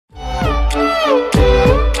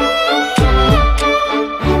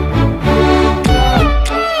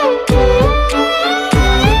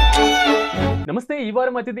ఈ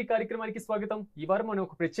వారం అతిథి కార్యక్రమానికి స్వాగతం. ఈ వారం మనం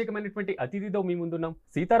ఒక ప్రత్యేకమైనటువంటి అతిథితో మీ ముందున్నాం.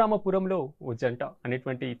 సీతారామపురంలో ఓ జంట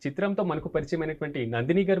అనేటువంటి చిత్రంతో మనకు పరిచయమైనటువంటి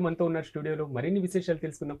నందిని గారు మనతో ఉన్నారు స్టూడియోలో. మరిన్ని విశేషాలు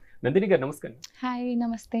తెలుసుకుందాం. నందిని గారు నమస్కారం. హాయ్,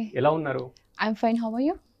 నమస్తే. ఎలా ఉన్నారు? I'm fine. How are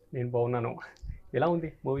you? నేను బాగున్నాను. ఎలా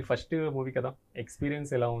ఉంది మూవీ? ఫస్ట్ మూవీ కదా,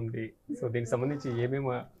 ఎక్స్పీరియన్స్ ఎలా ఉంది? సో దీనికి సంబంధించి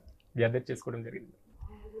ఏమేమి గ్యాదర్ చేసుకోవడం జరిగింది?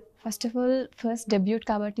 First of all first debut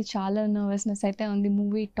కాబట్టి చాలా నర్వస్నెస్ అయితే ఉంది.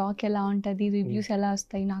 మూవీ టాక్ ఎలా ఉంటుంది, రివ్యూస్ ఎలా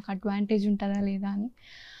వస్తాయి, నాకు అడ్వాంటేజ్ ఉంటుందా లేదా అని.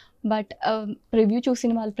 బట్ రివ్యూ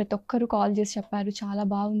చూసిన వాళ్ళు ప్రతి ఒక్కరు కాల్ చేసి చెప్పారు, చాలా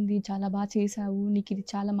బాగుంది, చాలా బాగా చేసావు, నీకు ఇది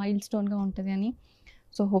చాలా మైల్ స్టోన్గా ఉంటుంది అని.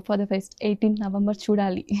 So hope for the pest 18th November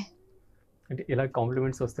చూడాలి. అంటే ఇలా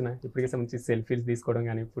కాంప్లిమెంట్స్ వస్తున్నాయి ఇప్పటికే సంబంధించి సెల్ఫీస్ తీసుకోవడం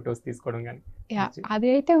కానీ, ఫొటోస్ తీసుకోవడం కానీ? యా, అది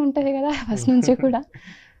అయితే ఉంటుంది కదా ఫస్ట్ నుంచి కూడా.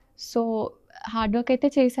 సో హార్డ్ వర్క్ అయితే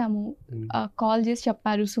చేశాము. కాల్ చేసి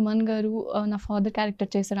చెప్పారు, సుమన్ గారు నా ఫాదర్ క్యారెక్టర్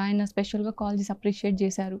చేశారు, ఆయన స్పెషల్గా కాల్ చేసి అప్రిషియేట్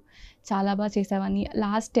చేశారు, చాలా బాగా చేసావని.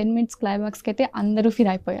 లాస్ట్ 10 minutes క్లైమాక్స్కి అయితే అందరూ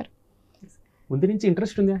ఫీల్ అయిపోయారు. ముందు నుంచి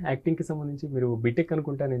ఇంట్రెస్ట్ ఉందా యాక్టింగ్కి సంబంధించి? మీరు బీటెక్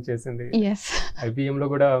అనుకుంటా నేను చేసింది. ఎస్. ఐబిఎంలో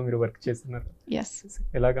కూడా మీరు వర్క్ చేస్తున్నారు. ఎస్.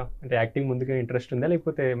 ఎలాగా అంటే యాక్టింగ్ ముందుగా ఇంట్రెస్ట్ ఉందా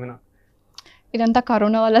లేకపోతే ఏమైనా? ఇదంతా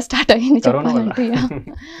కరోనా వల్ల స్టార్ట్ అయ్యింది చెప్పాలంటే.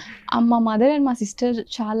 మా మదర్ అండ్ మా సిస్టర్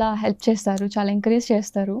చాలా హెల్ప్ చేస్తారు, చాలా ఎంకరేజ్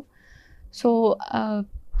చేస్తారు. So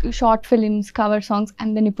short films, cover songs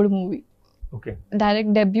and then ఇప్పుడు మూవీ. ఓకే.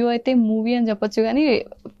 డైరెక్ట్ డెబ్యూ అయితే మూవీ అని చెప్పొచ్చు, కానీ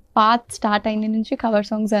పాత్ స్టార్ట్ అయిన నుంచి cover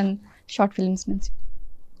songs and short films నుంచి.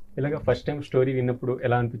 ఇలాగా ఫస్ట్ టైం స్టోరీ విన్నప్పుడు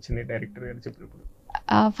ఎలా అనిపించింది డైరెక్టర్ గారు చెప్పినప్పుడు?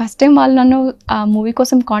 ఫస్ట్ టైం వాళ్ళు నన్ను ఆ మూవీ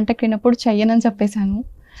కోసం కాంటాక్ట్ అయినప్పుడు చెయ్యనని చెప్పేశాను.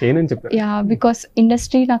 యా, బికాస్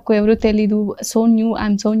ఇండస్ట్రీ నాకు ఎవరు తెలీదు,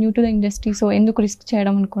 I'm so new to the industry, so ఎందుకు రిస్క్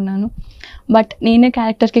చేయడం అనుకున్నాను. బట్ నేనే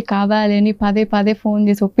క్యారెక్టర్కి కావాలి అని పదే ఫోన్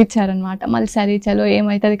చేసి ఒప్పించారనమాట. మళ్ళీ సరే చలో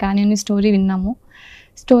ఏమవుతుంది కానీ అని స్టోరీ విన్నాము.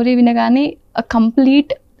 స్టోరీ వినగానే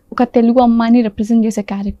కంప్లీట్ ఒక తెలుగు అమ్మాయిని రిప్రజెంట్ చేసే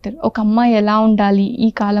క్యారెక్టర్, ఒక అమ్మాయి ఎలా ఉండాలి ఈ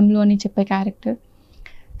కాలంలో అని చెప్పే క్యారెక్టర్.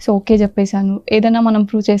 సో ఓకే చెప్పేశాను, ఏదైనా మనం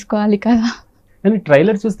ప్రూవ్ చేసుకోవాలి కదా. కానీ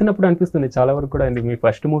ట్రైలర్ చూస్తున్నప్పుడు అనిపిస్తుంది చాలా వరకు కూడా మీ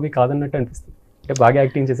ఫస్ట్ మూవీ కాదన్నట్టు అనిపిస్తుంది. అంటే బాగా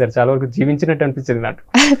యాక్టింగ్ చేశారు, చాలా వరకు జీవించినట్టు అనిపించింది నాకు.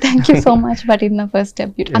 Thank you so much. But ఇది నా ఫస్ట్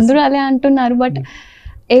డెబ్యూట్. అందరూ అదే అంటున్నారు. బట్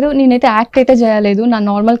ఏదో నేనైతే యాక్ట్ అయితే చేయలేదు, నా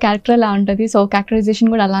నార్మల్ క్యారెక్టర్ అలా ఉంటుంది. సో క్యారెక్టరైజేషన్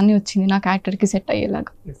కూడా అలానే వచ్చింది నా క్యారెక్టర్కి సెట్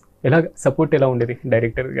అయ్యేలాగా. ఎలా సపోర్ట్ ఎలా ఉండేది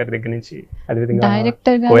డైరెక్టర్ గారి దగ్గర నుంచి? అదేవిధంగా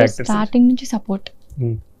డైరెక్టర్ గారు స్టార్టింగ్ నుంచి సపోర్ట్,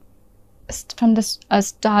 ఫ్రమ్ ద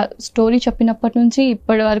స్టోరీ చెప్పినప్పటి నుంచి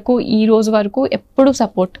ఇప్పటి వరకు ఈ రోజు వరకు ఎప్పుడు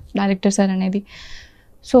సపోర్ట్ డైరెక్టర్ సార్ అనేది.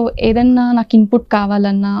 సో ఏదన్నా నాకు ఇన్పుట్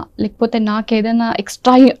కావాలన్నా లేకపోతే నాకు ఏదైనా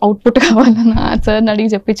ఎక్స్ట్రా అవుట్పుట్ కావాలన్నా సార్ని అడిగి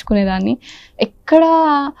చెప్పించుకునేదాన్ని. ఎక్కడ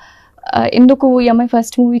ఎందుకు ఈ అమ్మాయి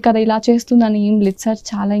ఫస్ట్ మూవీ కదా ఇలా చేస్తుందని ఏం లేదు, సార్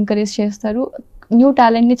చాలా ఎంకరేజ్ చేస్తారు. న్యూ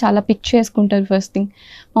టాలెంట్ని చాలా పిక్ చేసుకుంటారు. ఫస్ట్ థింగ్,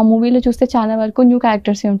 మా మూవీలో చూస్తే చాలా వరకు న్యూ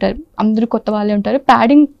క్యారెక్టర్సే ఉంటారు, అందరూ కొత్త వాళ్ళే ఉంటారు.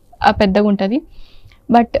 ప్యాడింగ్ పెద్దగా ఉంటుంది.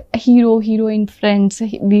 But hero, heroine, friends,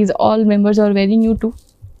 these all members are very new to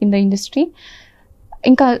in the industry.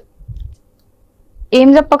 ఇంకా ఏం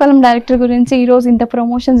చెప్పగలం డైరెక్టర్ గురించి? ఈరోజు ఇంత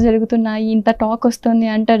ప్రమోషన్స్ జరుగుతున్నాయి, ఇంత టాక్ వస్తుంది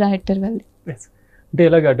అంటే డైరెక్టర్ వెళ్ళి. అంటే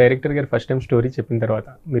ఇలాగా డైరెక్టర్ గారు ఫస్ట్ టైం స్టోరీ చెప్పిన తర్వాత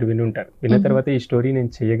మీరు వినుంటారు, విన్న తర్వాత ఈ స్టోరీ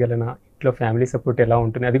నేను చేయగలనా, ఇంట్లో ఫ్యామిలీ సపోర్ట్ ఎలా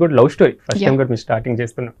ఉంటుంది, అది కూడా లవ్ స్టోరీ ఫస్ట్ టైం కూడా మీరు స్టార్టింగ్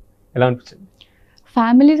చేస్తున్నాం, ఎలా అనిపించింది?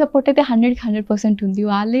 ఫ్యామిలీ సపోర్ట్ అయితే 100% ఉంది.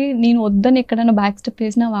 వాళ్ళే, నేను వద్దని ఎక్కడైనా బ్యాక్ స్టెప్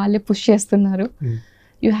వేసినా వాళ్ళే పుష్ చేస్తున్నారు,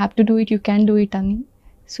 you have to do it, you can do it అని.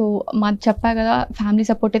 సో మాకు చెప్పా కదా, ఫ్యామిలీ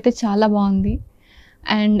సపోర్ట్ అయితే చాలా బాగుంది.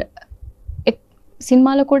 అండ్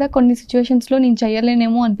సినిమాలో కూడా కొన్ని సిచ్యువేషన్స్లో నేను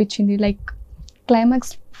చేయలేనేమో అనిపించింది. లైక్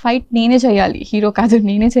క్లైమాక్స్ ఫైట్ నేనే చేయాలి, హీరో కాదు,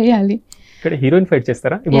 నేనే చేయాలి. హీరోయిన్ ఫైట్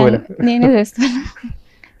చేస్తారా? నేనే చేస్తాను.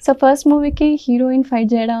 సో ఫస్ట్ మూవీకి హీరోయిన్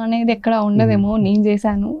ఫైట్ చేయడం అనేది ఎక్కడ ఉండదేమో, నేను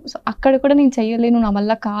చేశాను. సో అక్కడ కూడా నేను చెయ్యలేను, నా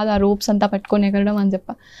వల్ల కాదు ఆ రోప్స్ అంతా పట్టుకొని ఎగరడం అని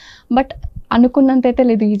చెప్పా. బట్ అనుకున్నంత అయితే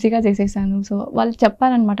లేదు, ఈజీగా చేసేసాను. సో వాళ్ళు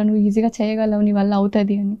చెప్పారనమాట, నువ్వు ఈజీగా చేయగలవు, నీ వల్ల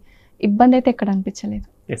అవుతుంది అని. ఇబ్బంది అయితే ఎక్కడ అనిపించలేదు.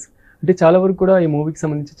 అంటే చాలా వరకు కూడా ఈ మూవీకి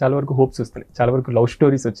సంబంధించి చాలా వరకు హోప్స్ వస్తున్నాయి, చాలా వరకు లవ్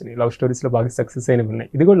స్టోరీస్ వచ్చినాయి, లవ్ స్టోరీస్లో బాగా సక్సెస్ అయినవి ఉన్నాయి.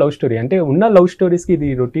 ఇది కూడా లవ్ స్టోరీ. అంటే ఉన్న లవ్ స్టోరీస్కి ఇది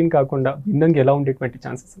రొటీన్ కాకుండా భిన్నంగా ఎలా ఉండేటువంటి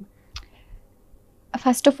ఛాన్సెస్ ఉన్నాయి?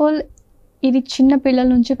 ఫస్ట్ ఆఫ్ ఆల్ ఇది చిన్న పిల్లల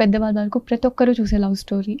నుంచి పెద్దవాళ్ళ వరకు ప్రతి ఒక్కరూ చూసే లవ్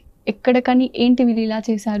స్టోరీ. ఎక్కడ కానీ ఏంటి వీళ్ళు ఇలా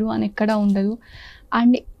చేశారు అని ఎక్కడా ఉండదు.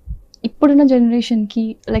 అండ్ ఇప్పుడున్న జనరేషన్కి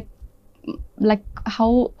like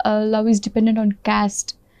how love is dependent on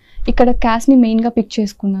caste, ఇక్కడ క్యాస్ట్ని మెయిన్గా పిక్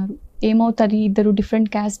చేసుకున్నారు. ఏమవుతుంది ఇద్దరు డిఫరెంట్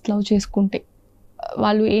క్యాస్ట్ లవ్ చేసుకుంటే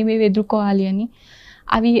వాళ్ళు ఏమేమి ఎదుర్కోవాలి అని,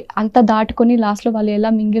 అవి అంతా దాటుకొని లాస్ట్లో వాళ్ళు ఎలా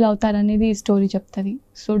మింగిల్ అవుతారనేది ఈ స్టోరీ చెప్తుంది.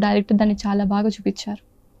 సో డైరెక్టర్ దాన్ని చాలా బాగా చూపించారు.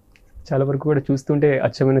 చాలా వరకు కూడా చూస్తుంటే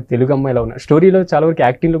అచ్చమైన తెలుగు అమ్మాయిలా ఉన్నారు. స్టోరీలో చాలా వరకు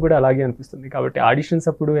యాక్టింగ్లో కూడా అలాగే అనిపిస్తుంది. కాబట్టి ఆడిషన్స్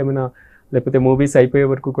అప్పుడు ఏమైనా లేకపోతే మూవీస్ అయిపోయే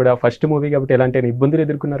వరకు కూడా ఫస్ట్ మూవీ కాబట్టి ఎలాంటి ఇబ్బందులు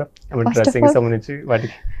ఎదుర్కొన్నారా డ్రెస్సింగ్ సంబంధించి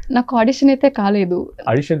వాటికి? నాకు ఆడిషన్ అయితే కాలేదు.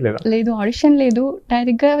 ఆడిషన్ లేదా? లేదు, ఆడిషన్ లేదు.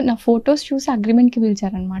 డైరెక్ట్గా నా ఫొటోస్ చూసి అగ్రిమెంట్కి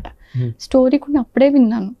పిలిచారనమాట. స్టోరీ కూడా అప్పుడే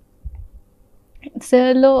విన్నాను.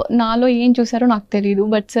 సార్లో నాలో ఏం చూసారో నాకు తెలియదు,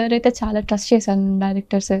 బట్ సార్ అయితే చాలా ట్రస్ట్ చేశాను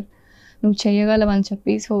డైరెక్టర్ సార్, నువ్వు చేయగలవు అని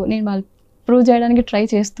చెప్పి. సో నేను వాళ్ళు ప్రూవ్ చేయడానికి ట్రై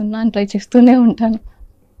చేస్తూనే ఉంటాను.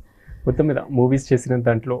 మొత్తం మీద మూవీస్ చేసిన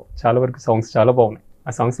దాంట్లో చాలా వరకు సాంగ్స్ చాలా బాగున్నాయి.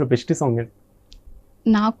 ఆ సాంగ్స్లో బెస్ట్ సాంగ్ ఏంటి?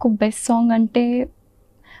 నాకు బెస్ట్ సాంగ్ అంటే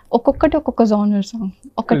ఒక్కొక్కటి ఒక్కొక్క జానర్ సాంగ్.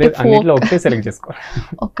 ఒకటి ఒకటే సెలెక్ట్ చేసుకో.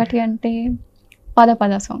 ఒకటి అంటే పద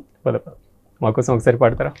పద సాంగ్. పద పద మాకోసం ఒకసారి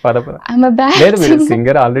పాడతారా? పద పద. లేదు, మీరు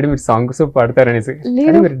సింగర్ ఆల్రెడీ, మీరు సాంగ్స్ పాడతారనేసి.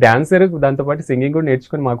 మీరు డాన్సర్, దాంతో పాటు సింగింగ్ కూడా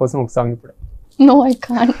నేర్చుకొని మా కోసం ఒక సాంగ్ ఇప్పుడు. No, I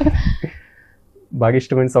can't. బాగా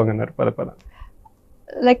ఇష్టమైన సాంగ్ అన్నారు పద పద.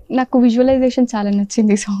 లైక్ నాకు విజువలైజేషన్ చాలా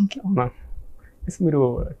నచ్చింది సాంగ్కి. మీరు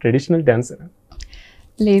ట్రెడిషనల్ డాన్సర్?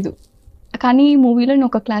 లేదు, కానీ ఈ మూవీలో నేను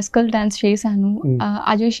ఒక క్లాసికల్ డాన్స్ చేశాను.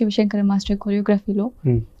 అజయ్ శివశంకర్ మాస్టర్ కొరియోగ్రఫీలో.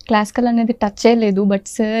 క్లాసికల్ అనేది టచ్ చేయలేదు, బట్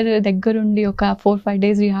సార్ దగ్గరుండి ఒక 4-5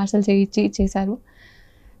 days రిహార్సల్ చేశారు.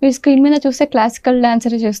 మీరు స్క్రీన్ మీద చూస్తే క్లాసికల్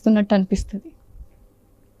డాన్సరే చేస్తున్నట్టు అనిపిస్తుంది.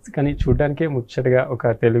 కానీ చూడడానికే ముచ్చటగా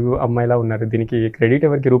ఒక తెలుగు అమ్మాయిలా ఉన్నారు. దీనికి క్రెడిట్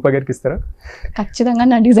ఎవరికి? రూపా గారికి ఇస్తారా? ఖచ్చితంగా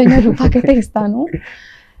నా డిజైనర్ రూపాకైతే ఇస్తాను.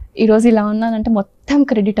 ఈరోజు ఇలా ఉన్నానంటే మొత్తం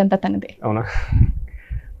క్రెడిట్ అంతా తనదే. అవునా?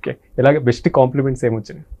 ఓకే. ఇలాగే బెస్ట్ కాంప్లిమెంట్స్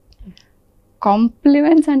ఏమొచ్చాయి?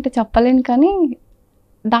 కాంప్లిమెంట్స్ అంటే చెప్పలేను, కానీ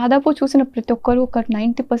దాదాపు చూసిన ప్రతి ఒక్కరు ఒక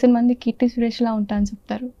 90% మంది కీర్తి సురేష్లా ఉంటా అని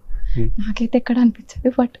చెప్తారు. నాకైతే ఎక్కడ అనిపించదు,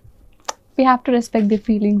 but we have to respect the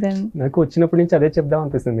feelings. And నాకు వచ్చినప్పటి నుంచి అదే చెప్దాం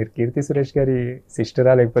అనిపిస్తుంది, మీరు కీర్తి సురేష్ గారి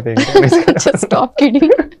సిస్టరా లేకపోతే? Stop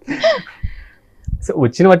kidding. సో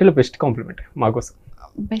వచ్చిన వాటిలో బెస్ట్ కాంప్లిమెంట్ మాకోసం?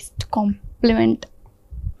 బెస్ట్ కాంప్లిమెంట్,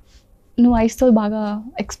 నువ్వు ఐస్తో బాగా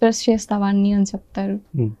ఎక్స్ప్రెస్ చేస్తావా అని చెప్తారు.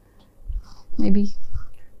 మేబీ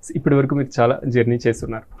ఇప్పటి వరకు మీరు చాలా జర్నీ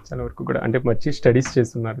చేస్తున్నారు, చాలా వరకు కూడా అంటే మంచి స్టడీస్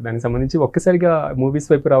చేస్తున్నారు. దానికి సంబంధించి ఒక్కసారిగా మూవీస్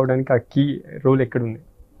వైపు రావడానికి ఆ కీ రోల్ ఎక్కడుంది?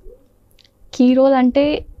 కీ రోల్ అంటే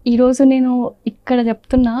ఈరోజు నేను ఇక్కడ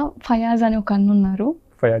చెప్తున్నా, ఫయాజ్ అని ఒక అన్న ఉన్నారు.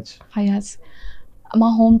 ఫయాజ్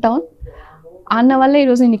మా హోమ్ టౌన్ అన్న వల్ల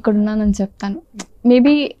ఈరోజు నేను ఇక్కడ ఉన్నానని చెప్తాను.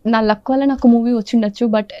 మేబీ నా లక్ వల్ల నాకు మూవీ వచ్చిండొచ్చు,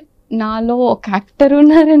 బట్ నాలో ఒక యాక్టర్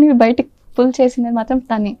ఉన్నారని బయటకు పుల్ చేసినది మాత్రం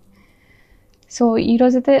తనే. సో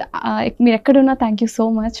ఈరోజైతే మీరు ఎక్కడున్నా thank you so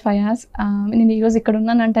much Fayaz. నేను ఈరోజు ఇక్కడ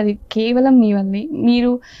ఉన్నానంటే అది కేవలం మీ వల్లే.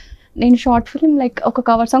 నేను షార్ట్ ఫిల్మ్ లైక్ ఒక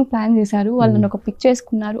కవర్ సాంగ్ ప్లాన్ చేశారు, వాళ్ళు నన్ను ఒక పిక్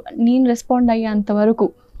చేసుకున్నారు. నేను రెస్పాండ్ అయ్యేంతవరకు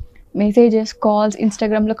మెసేజెస్, కాల్స్,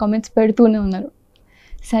 ఇన్స్టాగ్రామ్లో కామెంట్స్ పెడుతూనే ఉన్నారు.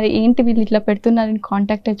 సరే ఏంటి వీళ్ళు ఇట్లా పెడుతున్నారని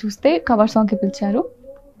కాంటాక్ట్ అయ్యి చూస్తే కవర్ సాంగ్కి పిలిచారు.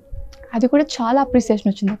 అది కూడా చాలా అప్రిసియేషన్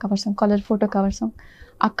వచ్చింది. Cover song, colour photo cover song.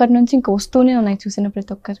 అక్కడి నుంచి ఇంకా వస్తూనే ఉన్నాయి చూసిన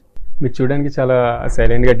ప్రతి ఒక్కరు. మీరు చూడడానికి చాలా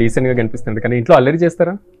సైలెంట్ గా, డీసెంట్ గా కనిపిస్తుంది, కానీ ఇంట్లో అల్లరి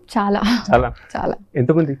చేస్తారా? చాలా చాలా చాలా.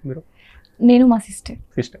 ఎంతమంది మీరు? నేను, మా సిస్టర్.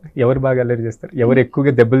 ఎవరు బాగా అల్లరి చేస్తారు? ఎవరు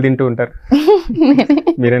ఎక్కువగా దెబ్బలు తింటూ ఉంటారు?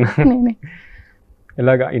 మీరేనా?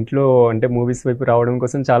 ఇలాగా ఇంట్లో అంటే మూవీస్ వైపు రావడం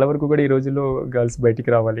కోసం చాలా వరకు కూడా ఈ రోజుల్లో గర్ల్స్ బయటికి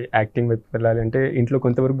రావాలి, యాక్టింగ్ వైపు వెళ్ళాలి అంటే ఇంట్లో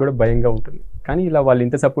కొంతవరకు కూడా భయంగా ఉంటుంది. కానీ ఇలా వాళ్ళు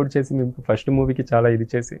ఇంత సపోర్ట్ చేసి మేము ఫస్ట్ మూవీకి చాలా ఇది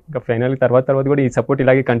చేసి ఇంకా ఫైనల్ తర్వాత కూడా ఈ సపోర్ట్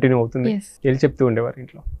ఇలాగే కంటిన్యూ అవుతుంది. ఏం చెప్తూ ఉండేవారు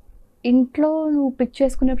ఇంట్లో? నువ్వు పిక్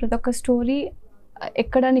చేసుకునే ప్రతి ఒక్క స్టోరీ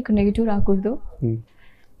ఎక్కడ నీకు నెగిటివ్ రాకూడదు.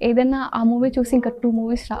 ఏదైనా ఆ మూవీ చూసి ఇంకా 2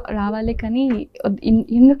 movies రావాలి, కానీ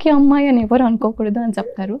ఎందుకు అమ్మాయి అని ఎవరు అనుకోకూడదు అని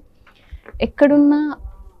చెప్తారు. ఎక్కడున్నా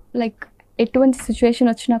లైక్ ఎటువంటి సిచ్యువేషన్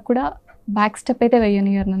వచ్చినా కూడా బ్యాక్ స్టెప్ అయితే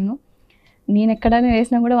వేయనియరు నన్ను. నేను ఎక్కడైనా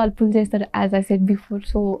వేసినా కూడా వాళ్ళు పుల్ చేస్తారు, as I said before.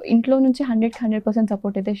 So ఇంట్లో నుంచి 100%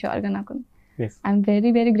 సపోర్ట్ అయితే ష్యూర్గా నాకు. I'm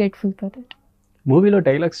very very grateful for that. మూవీలో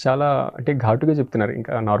డైలాగ్స్ చాలా అంటే ఘాటుగా చెప్తున్నారు.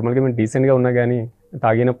 ఇంకా నార్మల్గా మేము డీసెంట్గా ఉన్నా కానీ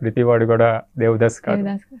తాగిన ప్రతివాడు కూడా దేవదాస్ కాదు,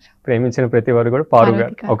 ప్రేమించిన ప్రతివాడు కూడా పారు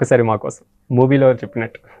గారు. ఒకసారి మా కోసం మూవీలో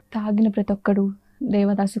చెప్పినట్టు. తాగిన ప్రతి ఒక్కడు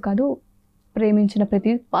దేవదాసు కాదు, ప్రేమించిన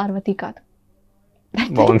ప్రతి పార్వతి కాదు.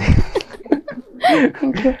 బాగుంది.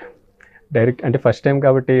 డైరెక్ట్ అంటే ఫస్ట్ టైం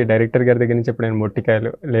కాబట్టి డైరెక్టర్ గారి దగ్గర నుంచి ఎప్పుడైనా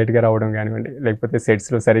మొట్టికాయలు లేట్గా రావడం కానివ్వండి, లేకపోతే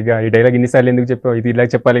సెట్స్లో సరిగ్గా ఈ డైలాగ్ ఇన్నిసార్లు ఎందుకు చెప్పావు, ఇది ఇలా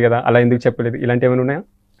చెప్పాలి కదా, అలా ఎందుకు చెప్పలేదు, ఇలాంటి ఏమైనా ఉన్నాయా?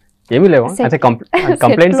 ఏమీ లేవా? అంటే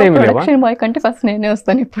కంప్లైంట్స్ ఏమీ లేవా? బాయ్ కంటే ఫస్ట్ నేనే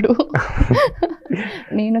వస్తాను. ఇప్పుడు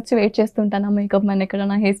నేను వచ్చి వెయిట్ చేస్తుంటాను, మేకప్ మ్యాన్ ఎక్కడ,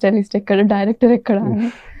 నా హెయిర్ స్టైలిస్ట్ ఎక్కడ, డైరెక్టర్ ఎక్కడ అని.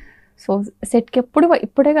 సో సెట్కి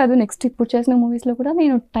ఇప్పుడే కాదు, నెక్స్ట్ ఇప్పుడు చేసిన మూవీస్లో కూడా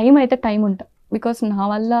నేను టైం ఉంటా. బికాస్ నా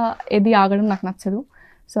వల్ల ఏది ఆగడం నాకు నచ్చదు.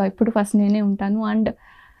 సో ఇప్పుడు ఫస్ట్ నేనే ఉంటాను. అండ్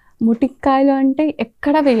ముటిక్కాయలు అంటే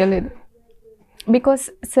ఎక్కడా వేయలేదు, బికాస్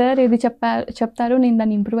సార్ ఏది చెప్తారో నేను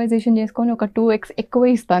దాన్ని ఇంప్రూవైజేషన్ చేసుకొని ఒక 2x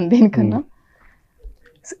ఎక్కువ ఇస్తాను దేనికన్నా.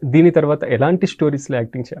 దీని తర్వాత ఎలాంటి స్టోరీస్లో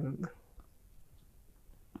యాక్టింగ్ చేయాలన్నా?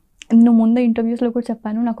 నేను ముందు ఇంటర్వ్యూస్లో కూడా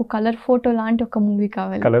చెప్పాను, నాకు కలర్ ఫోటో లాంటి ఒక మూవీ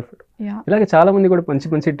కావాలి. కలర్ఫుల్. యా, ఇలాగ చాలా మంది కూడా మంచి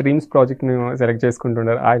మంచి డ్రీమ్స్ ప్రాజెక్ట్ ని సెలెక్ట్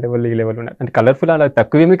చేసుకుంటున్నారు. ఆ లెవెల్ ఈ లెవెల్ ఉన్నారు అంటే కలర్ఫుల్ అలా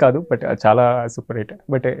తక్కువేమీ కాదు, బట్ చాలా సూపర్ హిట్.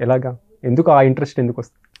 బట్ ఎలాగా, ఎందుకు ఆ ఇంట్రెస్ట్ ఎందుకు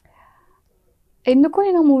వస్తుంది? ఎందుకో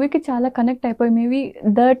నేను ఆ మూవీకి చాలా కనెక్ట్ అయిపోయి, maybe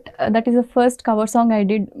that is the first cover song I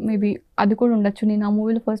did, maybe అది కూడా ఉండొచ్చు. నేను ఆ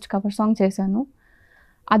మూవీలో ఫస్ట్ కవర్ సాంగ్ చేశాను,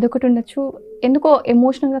 అదొకటి ఉండొచ్చు. ఎందుకో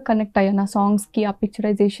ఎమోషనల్గా కనెక్ట్ అయ్యాను ఆ సాంగ్స్కి, ఆ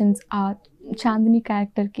పిక్చరైజేషన్స్, ఆ చాందిని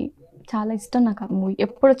క్యారెక్టర్కి చాలా ఇష్టం నాకు ఆ మూవీ.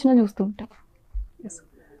 ఎప్పుడు వచ్చినా చూస్తూ ఉంటాను.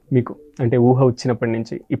 మీకు అంటే ఊహ వచ్చినప్పటి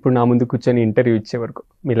నుంచి ఇప్పుడు నా ముందు కూర్చొని ఇంటర్వ్యూ ఇచ్చే వరకు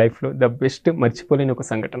మీ లైఫ్లో ద బెస్ట్ మర్చిపోలేని ఒక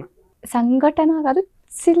సంఘటన కాదు,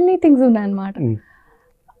 సిల్లీ థింగ్స్ ఉన్నాయన్నమాట.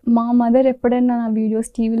 మా మదర్ ఎప్పుడైనా నా వీడియోస్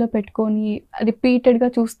టీవీలో పెట్టుకొని రిపీటెడ్గా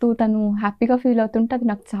చూస్తూ తను హ్యాపీగా ఫీల్ అవుతుంటే అది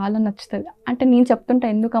నాకు చాలా నచ్చుతుంది. అంటే నేను చెప్తుంటా,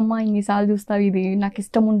 ఎందుకమ్మా ఇన్నిసార్లు చూస్తావు, ఇది నాకు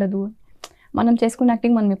ఇష్టం ఉండదు, మనం చేసుకున్న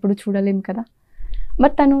యాక్టింగ్ మనం ఎప్పుడు చూడలేము కదా.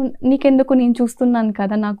 బట్ తను నీకెందుకు, నేను చూస్తున్నాను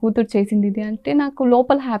కదా, నా కూతురు చేసింది ఇది అంటే నాకు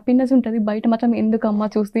లోపల హ్యాపీనెస్ ఉంటుంది, బయట మాత్రం ఎందుకమ్మా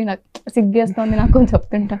చూస్తే నాకు సిగ్గేస్తుంది నాకు అని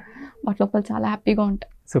చెప్తుంటా. బట్ లోపల చాలా హ్యాపీగా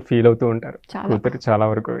ఉంటాయి. సో ఫీల్ అవుతూ ఉంటారు, కూతురు చాలా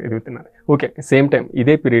వరకు ఎదుగుతున్నారు. ఓకే, సేమ్ టైం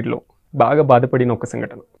ఇదే పీరియడ్లో బాగా బాధపడిన ఒక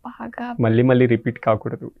సంఘటన, బాగా మళ్ళీ మళ్ళీ రిపీట్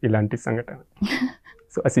కాకూడదు ఇలాంటి సంఘటన.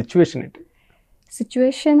 సో ఆ సిచ్యువేషన్ ఏంటి?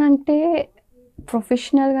 సిచ్యువేషన్ అంటే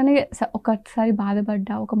ప్రొఫెషనల్గానే ఒకసారి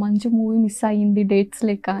బాధపడ్డా, ఒక మంచి మూవీ మిస్ అయ్యింది డేట్స్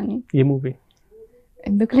లేక అని. ఏ మూవీ?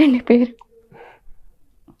 ఎందుకులేండి పేరు.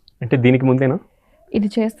 అంటే దీనికి ముందేనా? ఇది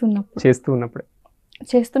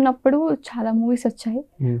చేస్తున్నప్పుడు చాలా మూవీస్ వచ్చాయి,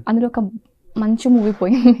 అందులో ఒక మంచి మూవీ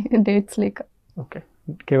పోయింది డేట్స్ లేక. ఓకే,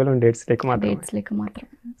 కేవలం డేట్స్ లేక మాత్రం.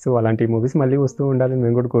 సో అలాంటి మూవీస్ మళ్ళీ వస్తూ ఉండాలని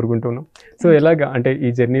మేము కూడా కోరుకుంటున్నాం. సో ఎలాగా అంటే ఈ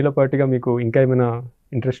జర్నీలో పాటుగా మీకు ఇంకా ఏమైనా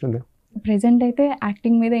ఇంట్రెస్ట్ ఉందా? ప్రెజెంట్ అయితే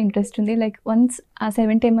యాక్టింగ్ మీద ఇంట్రెస్ట్ ఉంది. లైక్ వన్స్ ఆ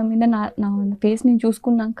 70mm మీద నా ఫేస్ నేను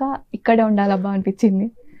చూసుకున్నాక ఇక్కడే ఉండాలబ్బా అనిపించింది.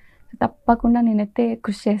 తప్పకుండా నేనైతే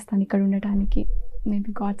కృషి చేస్తాను ఇక్కడ ఉండటానికి.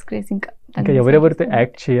 Maybe God's grace. ఇంకా ఎవరెవరితో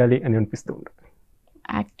యాక్ట్ చేయాలి అని అనిపిస్తూ ఉంటారు?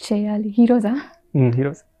 యాక్ట్ చేయాలి హీరోస్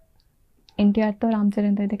ఎన్టీఆర్తో, రామ్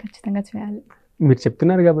చరణ్తో అయితే ఖచ్చితంగా చేయాలి. మీరు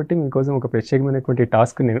చెప్తున్నారు కాబట్టి మీకోసం ఒక ప్రత్యేకమైనటువంటి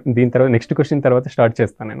టాస్క్ నేను దీని తర్వాత నెక్స్ట్ క్వశ్చన్ తర్వాత స్టార్ట్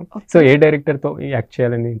చేస్తాను నేను. సో ఏ డైరెక్టర్తో యాక్ట్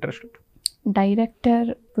చేయాలని ఇంట్రెస్ట్? డైరెక్టర్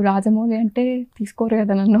రాజమౌళి అంటే తీసుకోరు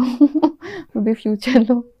కదా నన్ను, మేబీ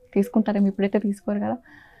ఫ్యూచర్లో తీసుకుంటారేమో, ఇప్పుడైతే తీసుకోరు కదా.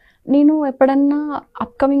 నేను ఎప్పుడన్నా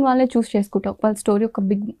అప్కమింగ్ వాళ్ళే చూస్ చేసుకుంటా. వాళ్ళ స్టోరీ ఒక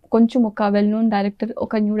కొంచెం ఒక వెల్ నోన్ డైరెక్టర్,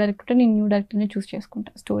 ఒక న్యూ డైరెక్టర్, నేను న్యూ డైరెక్టర్ని చూస్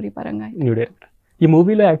చేసుకుంటా స్టోరీ పరంగా. New director. ఈ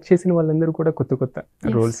మూవీలో యాక్ట్ చేసిన వాళ్ళందరూ కూడా కొత్త కొత్త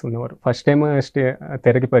రోల్స్ ఉన్నవారు, ఫస్ట్ టైం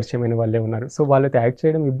తెరకి పరిచయమైన వాళ్ళే ఉన్నారు. సో వాళ్ళతో యాక్ట్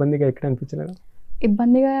చేయడం ఇబ్బందిగా ఎక్కడ అనిపించలేదు?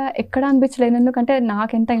 ఇబ్బందిగా ఎక్కడ అనిపించలేదు, ఎందుకంటే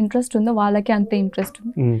నాకు ఎంత ఇంట్రెస్ట్ ఉందో వాళ్ళకి అంతే ఇంట్రెస్ట్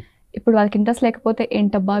ఉంది. ఇప్పుడు వాళ్ళకి ఇంట్రెస్ట్ లేకపోతే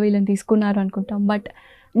ఏంటబ్బా వీళ్ళని తీసుకున్నారు అనుకుంటాం. బట్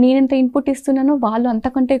నేను ఎంత ఇన్పుట్ ఇస్తున్నానో వాళ్ళు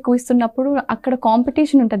అంతకంటే ఎక్కువ ఇస్తున్నప్పుడు అక్కడ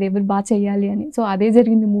కాంపిటీషన్ ఉంటుంది ఎవరు బాగా చేయాలి అని. సో అదే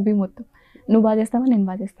జరిగింది మూవీ మొత్తం. నువ్వు బాగా చేస్తావా, నేను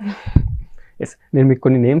బాగా చేస్తాను. ఎస్, నేను మీకు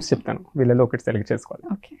కొన్ని నేమ్స్ చెప్తాను, వీళ్ళలో ఒకటి సెలెక్ట్ చేసుకోవాలి.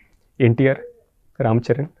 ఓకే. ఎన్టీఆర్, రామ్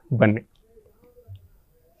చరణ్, బన్నీ.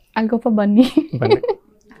 అల్గోఫా బన్నీ.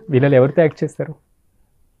 వీళ్ళలో ఎవరితో యాక్ట్ చేస్తారు?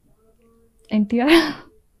 ఎన్టీఆర్.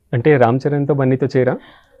 అంటే రామ్ చరణ్తో బన్నీతో చేయరా?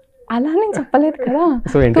 అలా నేను చెప్పలేదు కదా.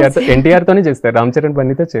 సో ఎన్టీఆర్తోనే చేస్తారు, రామ్ చరణ్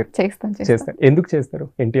బన్నీతో చేస్తారు. ఎందుకు చేస్తారు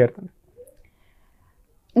ఎన్టీఆర్తో?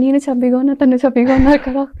 నేను చబ్బిగా ఉన్నా, తను చబ్బిగా ఉన్నారు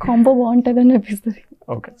కదా, కాంబో బాగుంటుంది అని అనిపిస్తుంది.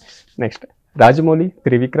 Okay, next Rajamouli,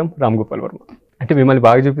 Trivikram, Ram Gopal Varma. అంటే మిమ్మల్ని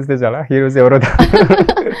బాగా చూపిస్తే చాలా హీరోస్ ఎవరో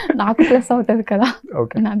నాకు ప్లస్ అవుతుంది కదా.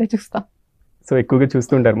 ఓకే, అదే చూస్తా. సో ఎక్కువగా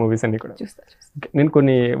చూస్తుంటారు మూవీస్ అన్ని కూడా? చూస్తా. నేను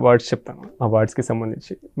కొన్ని వర్డ్స్ చెప్తాను, ఆ వర్డ్స్కి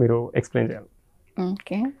సంబంధించి మీరు ఎక్స్ప్లెయిన్ చేయాలి.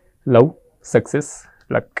 Okay. Love, success,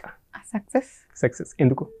 luck. Success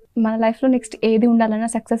ఎందుకు? మన లైఫ్లో నెక్స్ట్ ఏది ఉండాలన్నా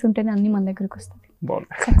సక్సెస్ ఉంటేనే అన్ని మన దగ్గరికి వస్తుంది.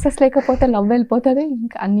 బాగుంది. సక్సెస్ లేకపోతే లవ్ వెళ్ళిపోతుంది,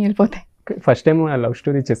 ఇంకా అన్ని వెళ్ళిపోతాయి. ఫస్ట్ టైం లవ్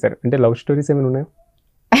స్టోరీ చేశారు అంటే లవ్ స్టోరీస్ ఏమైనా ఉన్నాయా?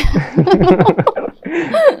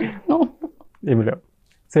 ఏమి లేవు.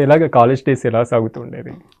 సో ఇలాగ కాలేజ్ డేస్ ఎలా సాగుతూ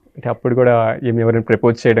ఉండేది? అంటే అప్పుడు కూడా ఎవరైనా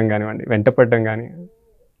ప్రపోజ్ చేయడం కానివ్వండి, వెంటపడడం కానీ?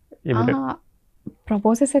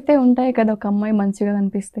 ప్రపోజెస్ అయితే ఉంటాయి కదా, ఒక అమ్మాయి మంచిగా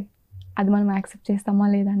అనిపిస్తే అది మనం యాక్సెప్ట్ చేస్తామా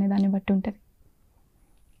లేదా అనే దాన్ని బట్టి ఉంటుంది.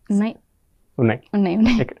 ఉన్నాయి.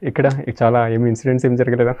 ఇక్కడ చాలా ఏమి ఇన్సిడెంట్స్ ఏం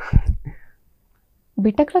జరగలేదా?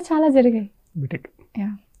 బీటెక్లో చాలా జరిగాయి.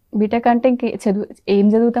 బీటెక్ అంటే ఇంక ఏం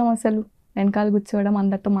చదువుతాం అసలు, వెనకాల కూర్చోవడం,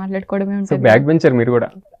 అందరితో మాట్లాడుకోవడమే ఉంటుంది. బ్యాక్ బెంచర్ మీరు కూడా?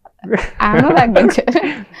 Back bencher.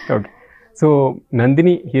 Okay. So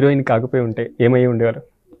Nandini heroine కాకపోయి ఉంటే ఏమయ్యి ఉండేవారు?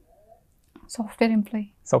 Software employee.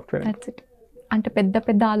 That's it. అంటే పెద్ద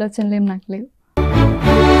పెద్ద ఆలోచనలు ఏం నాకు లేవు.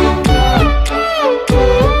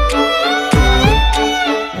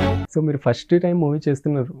 సో మీరు ఫస్ట్ టైం మూవీ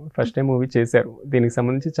చేస్తున్నారు, ఫస్ట్ టైం మూవీ చేశారు, దీనికి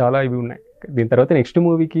సంబంధించి చాలా ఇవి ఉన్నాయి. దీని తర్వాత నెక్స్ట్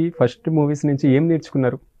మూవీకి ఫస్ట్ మూవీస్ నుంచి ఏం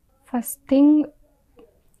నేర్చుకున్నారు? ఫస్ట్ థింగ్,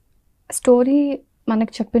 స్టోరీ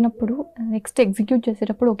మనకు చెప్పినప్పుడు నెక్స్ట్ ఎగ్జిక్యూట్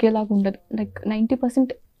చేసేటప్పుడు ఒకేలాగా ఉండదు. లైక్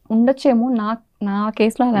 90% ఉండొచ్చేమో, నా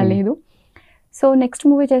కేసులో అలా లేదు. సో నెక్స్ట్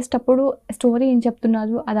మూవీ చేసేటప్పుడు స్టోరీ ఏం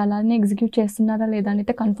చెప్తున్నారు, అది అలానే ఎగ్జిక్యూట్ చేస్తున్నారా లేదా అని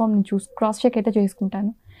అయితే కన్ఫర్మ్ నేను క్రాస్ చెక్ అయితే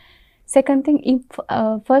చేసుకుంటాను. సెకండ్ థింగ్,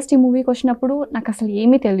 ఫస్ట్ ఈ మూవీకి వచ్చినప్పుడు నాకు అసలు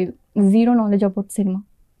ఏమీ తెలియదు, జీరో నాలెడ్జ్ అబౌట్ సినిమా.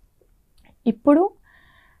 ఇప్పుడు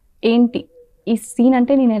ఏంటి ఈ సీన్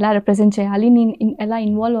అంటే నేను ఎలా రిప్రజెంట్ చేయాలి, నేను ఎలా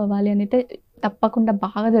ఇన్వాల్వ్ అవ్వాలి అని అయితే తప్పకుండా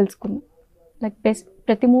బాగా తెలుసుకున్నాను. లైక్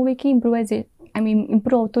ప్రతి మూవీకి ఇంప్రూవ్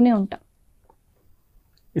అవుతూనే ఉంటా.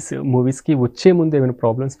 మూవీస్కి వచ్చే ముందు ఏమైనా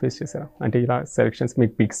ప్రాబ్లమ్స్ ఫేస్ చేశారా? అంటే ఇలా సెలెక్షన్స్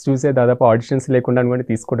మీకు పిక్స్ చూసే దాదాపు ఆడిషన్స్ లేకుండా అనుకోండి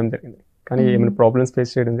తీసుకోవడం జరిగింది, కానీ ఏమైనా ప్రాబ్లమ్స్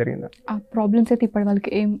ఫేస్ చేయడం జరిగిందా? ఆ ప్రాబ్లమ్స్ అయితే ఇప్పటి వాళ్ళకి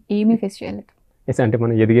ఏమీ ఫేస్ చేయలేదు. అంటే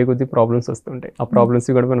మనం ఎదిగే కొద్దీ ప్రాబ్లమ్స్ వస్తుంటాయి, ఆ ప్రాబ్లమ్స్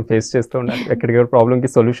కూడా మనం ఫేస్ చేస్తూ ఉండాలి. ఎక్కడికి ప్రాబ్లమ్కి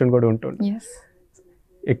సొల్యూషన్ కూడా ఉంటుంది.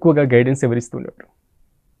 ఎక్కువగా గైడెన్స్ ఎవరు ఇస్తుండేవారు?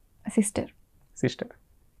 సిస్టర్.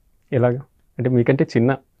 ఎలాగా? అంటే మీకంటే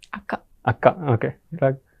చిన్న అక్క. ఓకే.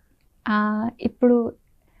 ఎలాగ? ఇప్పుడు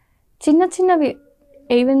చిన్నవి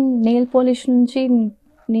ఈవెన్ నెయిల్ పాలిష్ నుంచి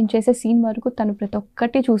నేను చేసే సీన్ వరకు తను ప్రతి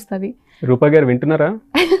ఒక్కటి చూస్తుంది. రూపా గారు వింటున్నారా?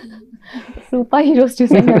 రూపా హీరోస్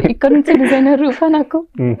డిజైనర్, ఇక్కడ నుంచి డిజైనర్ రూపా నాకు.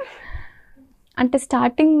 అంటే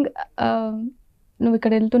స్టార్టింగ్ నువ్వు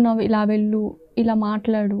ఇక్కడ వెళ్తున్నావు, ఇలా వెళ్ళు, ఇలా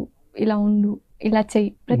మాట్లాడు, ఇలా ఉండు, ఇలా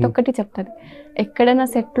చెయ్యి, ప్రతి ఒక్కటి చెప్తుంది. ఎక్కడైనా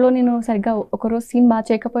సెట్లో నేను సరిగ్గా ఒకరోజు సీన్ బాగా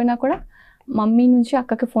చేయకపోయినా కూడా మమ్మీ నుంచి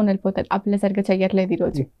అక్కకి ఫోన్ వెళ్ళిపోతుంది, ఆ పిల్ల సరిగ్గా చెయ్యట్లేదు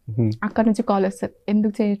ఈరోజు. అక్కడ నుంచి కాల్ వస్తుంది,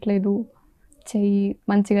 ఎందుకు చేయట్లేదు, చెయ్యి,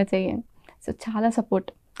 మంచిగా చెయ్యి. సో చాలా సపోర్ట్.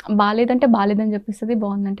 బాగాలేదంటే బాగాలేదని చెప్పిస్తుంది,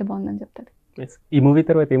 బాగుందంటే బాగుందని చెప్తుంది. ఈ మూవీ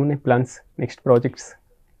తర్వాత ఏమున్నాయి ప్లాన్స్, నెక్స్ట్ ప్రాజెక్ట్స్?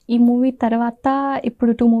 ఈ మూవీ తర్వాత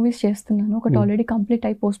ఇప్పుడు 2 మూవీస్ చేస్తున్నాను. ఒకటి ఆల్రెడీ కంప్లీట్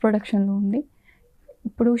అయి పోస్ట్ ప్రొడక్షన్లో ఉంది.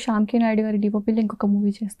 ఇప్పుడు శ్యామ్కి నాయుడు గారి డిఓపిలో ఇంకొక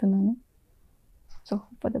మూవీ చేస్తున్నాను. So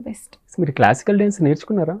for the best. మీరు క్లాసికల్ డాన్స్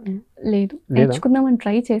నేర్చుకున్నారా? లేదు, నేర్చుకుందామని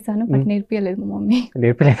ట్రై చేశాను, బట్ నేర్పియలేదు మా మమ్మీ.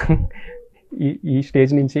 నేర్పలేదు. ఈ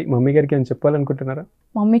స్టేజ్ నుంచి మమ్మీ గారికి ఏమైనా చెప్పాలనుకుంటున్నారా?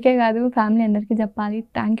 మమ్మీకే కాదు, ఫ్యామిలీ అందరికీ చెప్పాలి.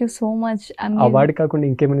 Thank you so much. Award కాకుండా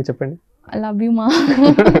ఇంకేమైనా చెప్పండి. ఐ లవ్ యూ మా.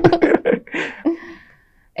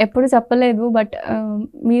 ఎప్పుడు చెప్పలేదు, బట్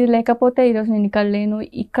మీరు లేకపోతే ఈరోజు నేను ఇక్కడ లేను,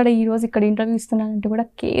 ఈరోజు ఇక్కడ ఇంటర్వ్యూ ఇస్తున్నానంటే కూడా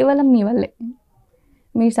కేవలం మీ వల్లే,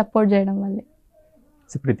 మీరు సపోర్ట్ చేయడం వల్లే.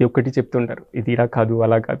 ప్రతి ఒక్కటి చెప్తుంటారు, ఇది ఇలా కాదు,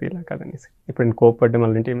 అలా కాదు, ఇలా కాదు అనేసి. ఇప్పుడు నేను కోపడ్డం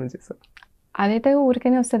వల్ల ఏమైనా చేస్తారు? అదైతే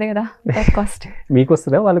ఊరికనే వస్తుంది కదా, కాస్ట్. మీకు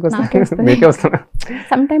వస్తుందా, వాళ్ళకి వస్తుందా? మీకే వస్తుందా?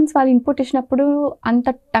 సమ్ టైమ్స్ వాళ్ళు ఇన్పుట్ ఇచ్చినప్పుడు అంత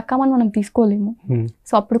టక్కమని మనం తీసుకోలేము,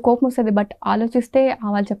 సో అప్పుడు కోపం వస్తుంది. బట్ ఆలోచిస్తే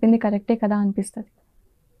వాళ్ళు చెప్పింది కరెక్టే కదా అనిపిస్తుంది.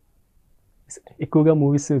 ఎక్కువగా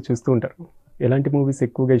మూవీస్ చూస్తూ ఉంటారు, ఎలాంటి మూవీస్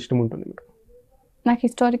ఎక్కువగా ఇష్టం ఉంటుంది మీకు? నాకు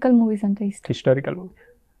హిస్టారికల్ మూవీస్ అంటే ఇష్టం. Historical movie.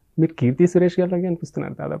 మీరు కీర్తి సురేష్ గారిలాగే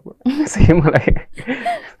అనిపిస్తున్నారు దాదాపు, సేమ్ అలాగే.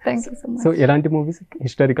 Thank you so much. So ఎలాంటి మూవీస్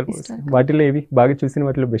హిస్టారికల్ మూవీస్, వాటిలో ఏవి బాగా చూసిన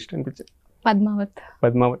వాటిలో బెస్ట్ అనిపించాయి? పద్మావత్.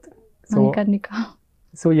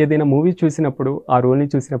 సో ఏదైనా మూవీ చూసినప్పుడు, ఆ రోల్ని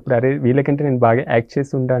చూసినప్పుడు, అరే వీళ్ళకంటే నేను బాగా యాక్ట్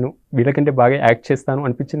చేసి ఉంటాను, వీళ్ళకంటే బాగా యాక్ట్ చేస్తాను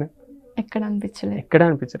అనిపించిన? ఎక్కడ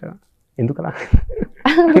అనిపించలేదా? ఎందుకలా?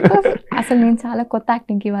 అసలు నేను చాలా కొత్త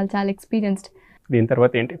యాక్టింగ్కి, వాళ్ళు చాలా ఎక్స్పీరియన్స్డ్. దీని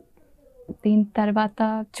తర్వాత ఏంటి? దీని తర్వాత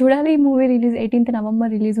చూడాలి. Movie release 18th November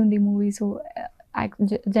release ఉంది మూవీ. సో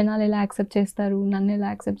జనాలు ఎలా యాక్సెప్ట్ చేస్తారు, నన్ను ఎలా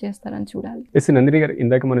యాక్సెప్ట్ చేస్తారు అని చూడాలి. నందిని గారు,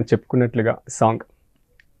 ఇందాక మనం చెప్పుకున్నట్లుగా సాంగ్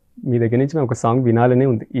మీ దగ్గర నుంచి మేము ఒక సాంగ్ వినాలనే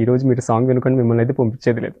ఉంది. ఈ రోజు మీరు సాంగ్ వినుకొని మిమ్మల్ని అయితే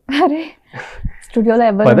పంపించేది లేదు. అరే స్టూడియోలో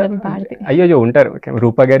అయ్యో ఉంటారు,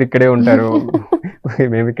 రూపా గారు ఇక్కడే ఉంటారు,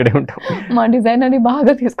 మేము ఇక్కడే ఉంటాం. మా డిజైనర్ని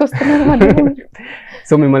బాగా తీసుకొస్తున్నారు.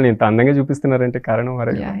 సో మిమ్మల్ని ఇంత అందంగా చూపిస్తున్నారంటే కారణం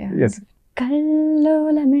వారే.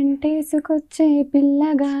 కల్లోలమెంటేసుకొచ్చే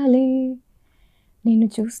పిల్లగాలి, నిన్ను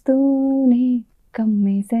చూస్తూనే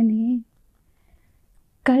కమ్మేసనే,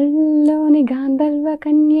 కల్లోని గాంధర్వ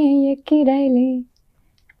కన్యే ఎక్కి రైలే,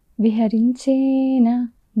 విహరించేనా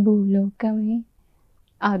భూలోకమే.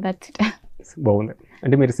 బాగుంది.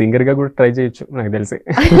 అంటే మీరు సింగర్గా కూడా ట్రై చేయొచ్చు నాకు తెలిసి.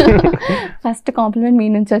 ఫస్ట్ కాంప్లిమెంట్ మీ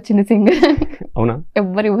నుంచి వచ్చింది సింగర్. అవునా?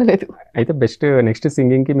 ఎవ్వరు ఇవ్వలేదు. అయితే బెస్ట్ నెక్స్ట్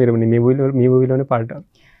సింగింగ్కి మీరు మీ మూవీలోనే పాడాలి.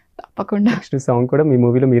 తప్పకుండా. నెక్స్ట్ సాంగ్ కూడా మీ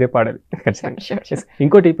మూవీలో మీరే పాడాలి ఖచ్చితంగా.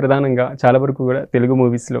 ఇంకోటి ప్రధానంగా చాలా వరకు కూడా తెలుగు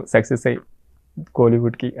మూవీస్లో సక్సెస్ అయ్యి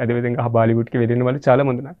కోలీవుడ్కి, అదేవిధంగా బాలీవుడ్కి వెళ్ళిన వాళ్ళు చాలా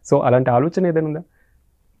మంది ఉన్నారు. సో అలాంటి ఆలోచన ఏదైనా ఉందా?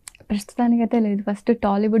 ప్రస్తుతానికైతే లేదు. ఫస్ట్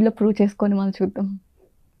టాలీవుడ్లో ప్రూవ్ చేసుకొని మనం చూద్దాం.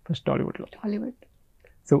 First Tollywood.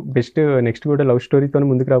 So best next కూడా లవ్ స్టోరీతో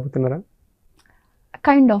ముందుకు రాబోతున్నారా?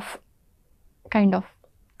 Kind of.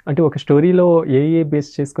 అంటే ఒక స్టోరీలో ఏ బేస్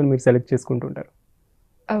చేసుకొని మీరు సెలెక్ట్ చేసుకుంటుంటారు?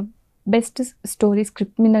 బెస్ట్ స్టోరీ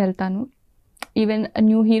స్క్రిప్ట్ మీద వెళ్తాను. ఈవెన్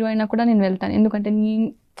న్యూ హీరోయిన్ కూడా నేను వెళ్తాను. ఎందుకంటే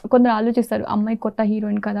కొందరు ఆలోచిస్తారు, అమ్మాయి కొత్త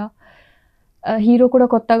హీరోయిన్ కదా, హీరో కూడా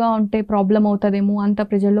కొత్తగా ఉంటే ప్రాబ్లం అవుతుందేమో, అంత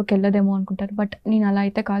ప్రజల్లోకి వెళ్ళదేమో అనుకుంటారు. బట్ నేను అలా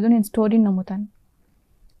అయితే కాదు, నేను స్టోరీని నమ్ముతాను.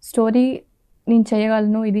 స్టోరీ నేను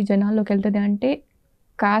చేయగలను, ఇది జనాల్లోకి వెళ్తుంది అంటే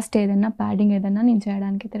కాస్ట్ ఏదైనా, ప్యాడింగ్ ఏదైనా నేను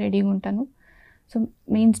చేయడానికి అయితే రెడీగా ఉంటాను. సో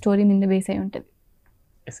మెయిన్ స్టోరీ మీద బేస్ అయి ఉంటుంది.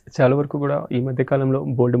 చాలా వరకు కూడా ఈ మధ్య కాలంలో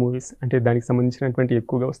బోల్డ్ మూవీస్ అంటే దానికి సంబంధించినటువంటి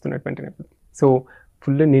ఎక్కువగా వస్తున్నటువంటి సో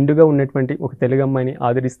ఫుల్ నిండుగా ఉన్నటువంటి ఒక తెలుగు అమ్మాయిని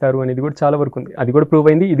ఆదరిస్తారు అనేది కూడా చాలా వరకు ఉంది. అది కూడా ప్రూవ్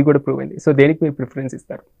అయింది, ఇది కూడా ప్రూవ్ అయింది. సో దేనికి మీరు ప్రిఫరెన్స్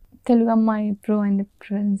ఇస్తారు? తెలుగు అమ్మాయి ప్రూవ్ అయింది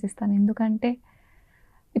ప్రిఫరెన్స్ ఇస్తాను. ఎందుకంటే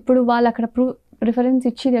ఇప్పుడు వాళ్ళు అక్కడ ప్రిఫరెన్స్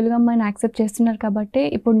ఇచ్చి తెలుగు అమ్మాయిని యాక్సెప్ట్ చేస్తున్నారు కాబట్టి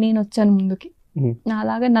ఇప్పుడు నేను వచ్చాను ముందుకి.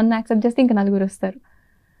 అలాగా నన్ను యాక్సెప్ట్ చేస్తే ఇంకా నలుగురు వస్తారు.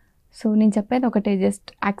 సో నేను చెప్పేది ఒకటే, జస్ట్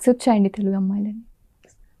యాక్సెప్ట్ చేయండి తెలుగు అమ్మాయిలని.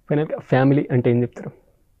 ఫైనల్గా ఫ్యామిలీ అంటే ఏం చెప్తారు?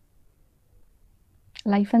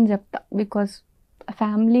 లైఫ్ అని చెప్తా, బికాస్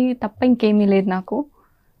ఫ్యామిలీ తప్ప ఇంకేమీ లేదు నాకు.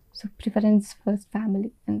 So preference first family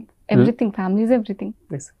and everything. Family is everything.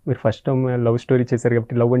 మీరు ఫస్ట్ టైం లవ్ స్టోరీ చేశారు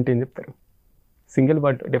కాబట్టి లవ్ అంటే ఏం చెప్తారు? Single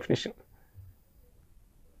word definition.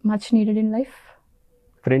 Much needed in life.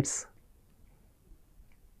 Friends.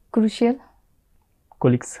 Crucial.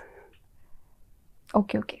 Colleagues.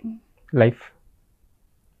 Okay okay. Life.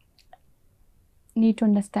 Need to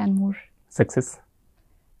understand more. Success.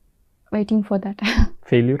 Waiting for that.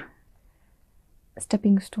 Failure.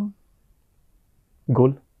 Stepping stone.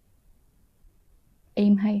 Goal.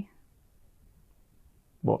 Aim high.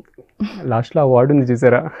 బాగుంది. లాస్ట్లో award ఉంది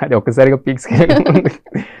చూసారా, అది ఒక్కసారిగా పీక్స్కి.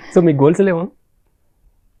 సో మీ గోల్స్ లేవా?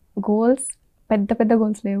 గోల్స్ పెద్ద పెద్ద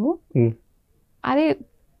goals లేవు. అది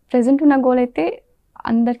ప్రెసెంట్ ఉన్న గోల్ అయితే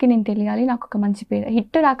అందరికీ నేను తెలియాలి, నాకు ఒక మంచి పేరు,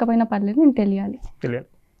 హిట్ రాకపోయినా పర్లేదు, నేను తెలియాలి,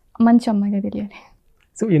 మంచి అమ్మాయిగా తెలియాలి.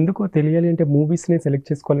 సో ఎందుకో తెలియాలి అంటే మూవీస్ని సెలెక్ట్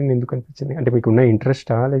చేసుకోవాలని ఎందుకు అనిపించింది? అంటే మీకు ఉన్న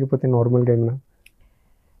ఇంట్రెస్టా లేకపోతే నార్మల్గా ఏమన్నా?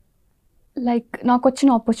 లైక్ నాకు వచ్చిన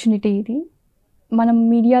ఆపర్చునిటీ ఇది. మనం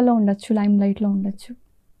మీడియాలో ఉండొచ్చు, లైమ్ లైట్లో ఉండొచ్చు.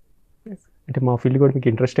 అంటే మా ఫీల్డ్ కూడా మీకు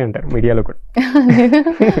ఇంట్రెస్టే అంటారు, మీడియాలో కూడా?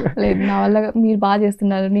 లేదు, నా వల్ల మీరు బాగా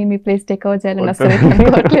చేస్తున్నారు, నేను మీ ప్లేస్ టేక్ ఓవర్ చేయాలని అసలు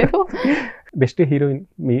అనుకోవట్లేదు. బెస్ట్ హీరోయిన్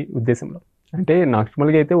మీ ఉద్దేశంలో? అంటే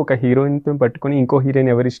నార్మల్గా అయితే ఒక హీరోయిన్తో పట్టుకొని ఇంకో హీరోయిన్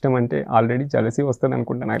ఎవరి ఇష్టం అంటే ఆల్రెడీ జలసీ వస్తుంది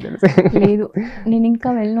అనుకుంటా, నాకు తెలిసి. లేదు, నేను ఇంకా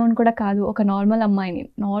వెల్ నోన్ కూడా కాదు, ఒక నార్మల్ అమ్మాయిని,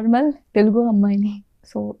 నార్మల్ తెలుగు అమ్మాయిని.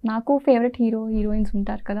 సో నాకు ఫేవరెట్ హీరోయిన్స్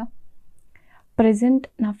ఉంటారు కదా. ప్రెజెంట్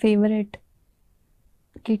నా ఫేవరెట్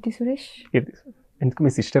కీర్తి సురేష్. ఎందుకు, మీ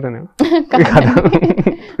సిస్టర్ అనే?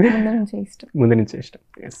 ముందు నుంచే ఇష్టం.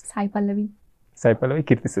 సాయి పల్లవి,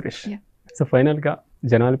 కీర్తి సురేష్. సో ఫైనల్గా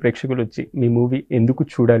జనాలు ప్రేక్షకులు వచ్చి మీ మూవీ ఎందుకు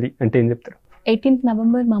చూడాలి అంటే ఏం చెప్తారు? 18th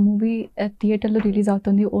November మా మూవీ థియేటర్లో రిలీజ్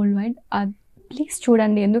అవుతుంది వరల్డ్ వైడ్. ప్లీజ్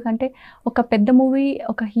చూడండి. ఎందుకంటే ఒక పెద్ద మూవీ,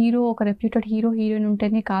 ఒక హీరో, ఒక రెప్యూటెడ్ హీరోయిన్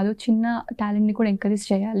ఉంటేనే కాదు, చిన్న టాలెంట్ని కూడా ఎంకరేజ్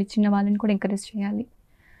చేయాలి, చిన్న వాళ్ళని కూడా ఎంకరేజ్ చేయాలి.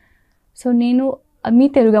 సో నేను మీ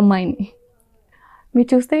తెలుగు అమ్మాయిని. మీరు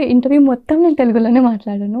చూస్తే ఇంటర్వ్యూ మొత్తం నేను తెలుగులోనే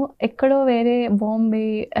మాట్లాడాను. ఎక్కడో వేరే బాంబే,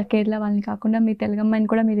 కేరళ వాళ్ళని కాకుండా మీ తెలుగు అమ్మాయిని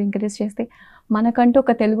కూడా మీరు ఎంకరేజ్ చేస్తే మనకంటూ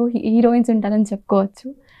ఒక తెలుగు హీరోయిన్స్ ఉంటారని చెప్పుకోవచ్చు.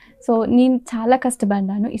 సో నేను చాలా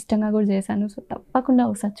కష్టపడ్డాను, ఇష్టంగా కూడా చేశాను. సో తప్పకుండా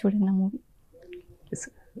ఒకసారి చూడండి నా మూవీ.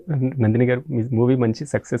 నందిని గారు, మీ మూవీ మంచి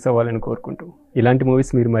సక్సెస్ అవ్వాలని కోరుకుంటూ, ఇలాంటి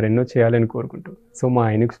మూవీస్ మీరు మరెన్నో చేయాలని కోరుకుంటూ, సో మా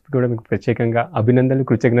ఆయనకు కూడా మీకు ప్రత్యేకంగా అభినందనలు,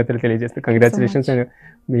 కృతజ్ఞతలు తెలియజేస్తూ కంగ్రాచులేషన్స్.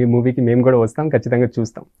 మీ మూవీకి మేము కూడా వస్తాం, ఖచ్చితంగా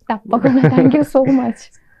చూస్తాం. తప్పకుండా. Thank you so much.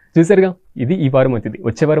 చూసారుగా, ఇది ఈ వారం అతిథి.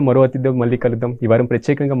 వచ్చే వారం మరో అతిథితో మళ్ళీ కలుద్దాం. ఈ వారం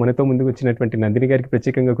ప్రత్యేకంగా మనతో ముందుకు వచ్చినటువంటి నందిని గారికి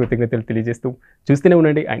ప్రత్యేకంగా కృతజ్ఞతలు తెలియజేస్తూ చూస్తూనే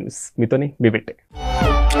ఉండండి ఐ న్యూస్. మీతోనే మీ పెట్టే.